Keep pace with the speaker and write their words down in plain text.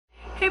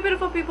Hey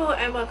beautiful people,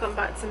 and welcome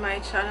back to my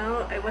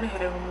channel. I went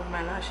ahead and removed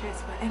my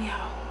lashes, but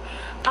anyhow,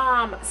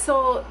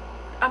 so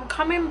I'm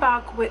coming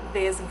back with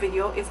this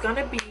video. It's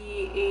gonna be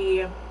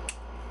a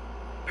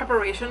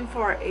preparation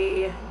for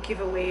a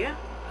giveaway.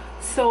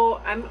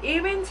 So I'm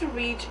aiming to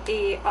reach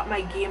up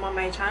my game on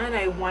my channel, and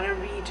I want to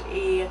reach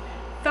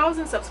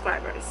 1,000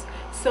 subscribers.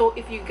 So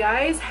if you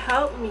guys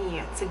help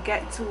me to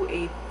get to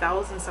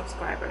 1,000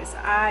 subscribers,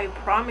 I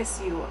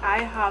promise you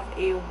I have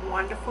a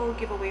wonderful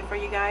giveaway for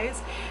you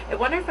guys. I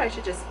wonder if I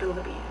should just spill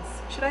the beans.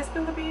 Should I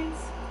spill the beans?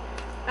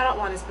 I don't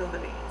want to spill the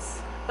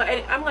beans, but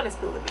I'm gonna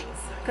spill the beans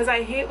because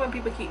I hate when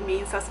people keep me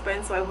in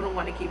suspense, so I wouldn't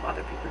want to keep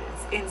other people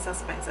in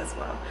suspense as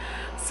well.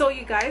 So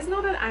you guys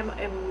know that I'm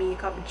a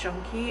makeup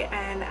junkie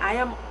and I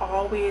am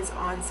always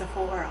on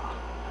Sephora.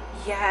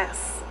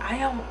 Yes, I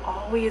am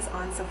always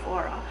on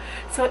Sephora.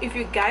 So if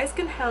you guys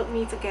can help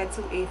me to get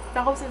to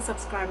 1,000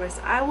 subscribers,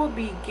 I will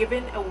be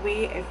giving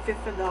away a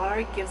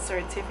 $50 gift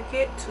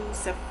certificate to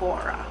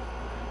Sephora.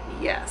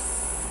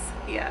 Yes.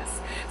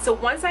 So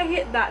once I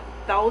hit that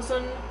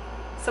 1,000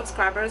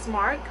 subscribers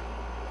mark,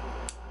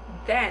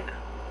 then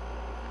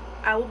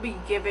I will be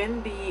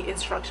given the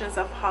instructions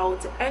of how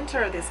to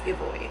enter this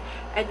giveaway,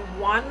 and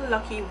one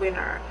lucky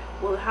winner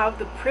will have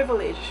the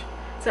privilege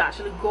to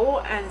actually go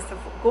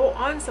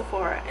on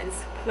Sephora and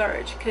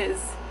splurge,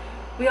 because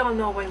we all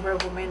know when we're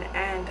women,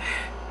 and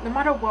no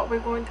matter what we're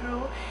going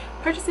through,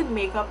 purchasing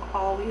makeup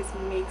always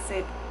makes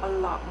it a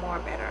lot more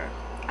better.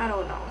 I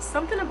don't know,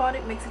 something about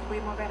it makes it way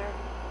more better.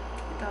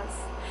 It does.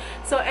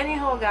 So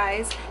anyhow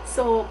guys,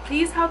 so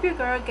please help your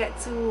girl get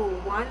to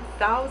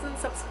 1,000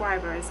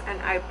 subscribers,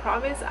 and I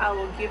promise I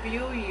will give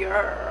you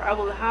I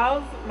will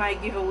have my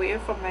giveaway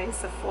for my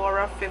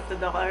Sephora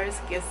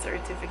 $50 gift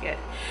certificate.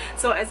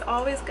 So as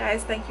always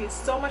guys, thank you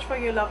so much for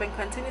your love and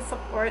continued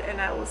support,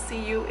 and I will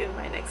see you in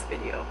my next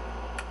video.